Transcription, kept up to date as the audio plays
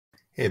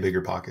Hey,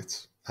 Bigger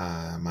Pockets.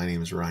 My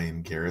name is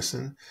Ryan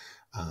Garrison.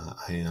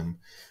 I am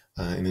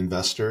an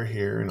investor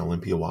here in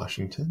Olympia,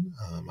 Washington.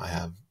 I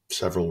have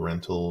several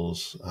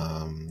rentals.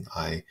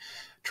 I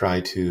try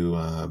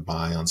to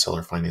buy on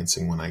seller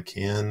financing when I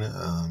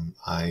can.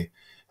 I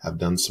have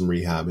done some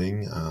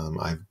rehabbing.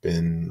 I've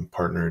been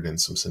partnered in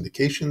some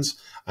syndications.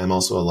 I'm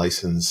also a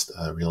licensed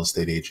real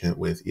estate agent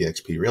with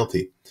eXp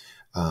Realty.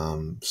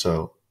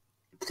 So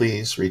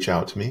please reach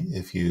out to me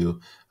if you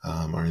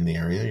are in the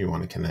area, you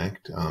want to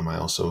connect. I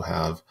also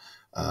have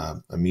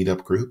a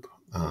meetup group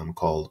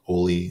called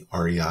Oly,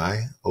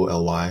 REI,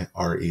 OLY,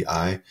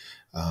 REI.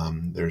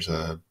 There's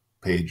a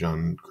page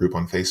on group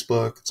on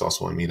Facebook. It's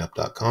also on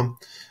meetup.com.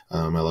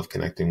 I love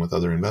connecting with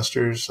other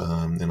investors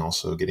and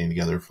also getting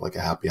together for like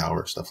a happy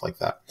hour, stuff like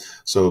that.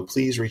 So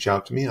please reach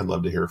out to me. I'd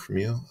love to hear from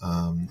you.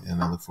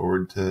 And I look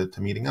forward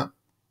to meeting up.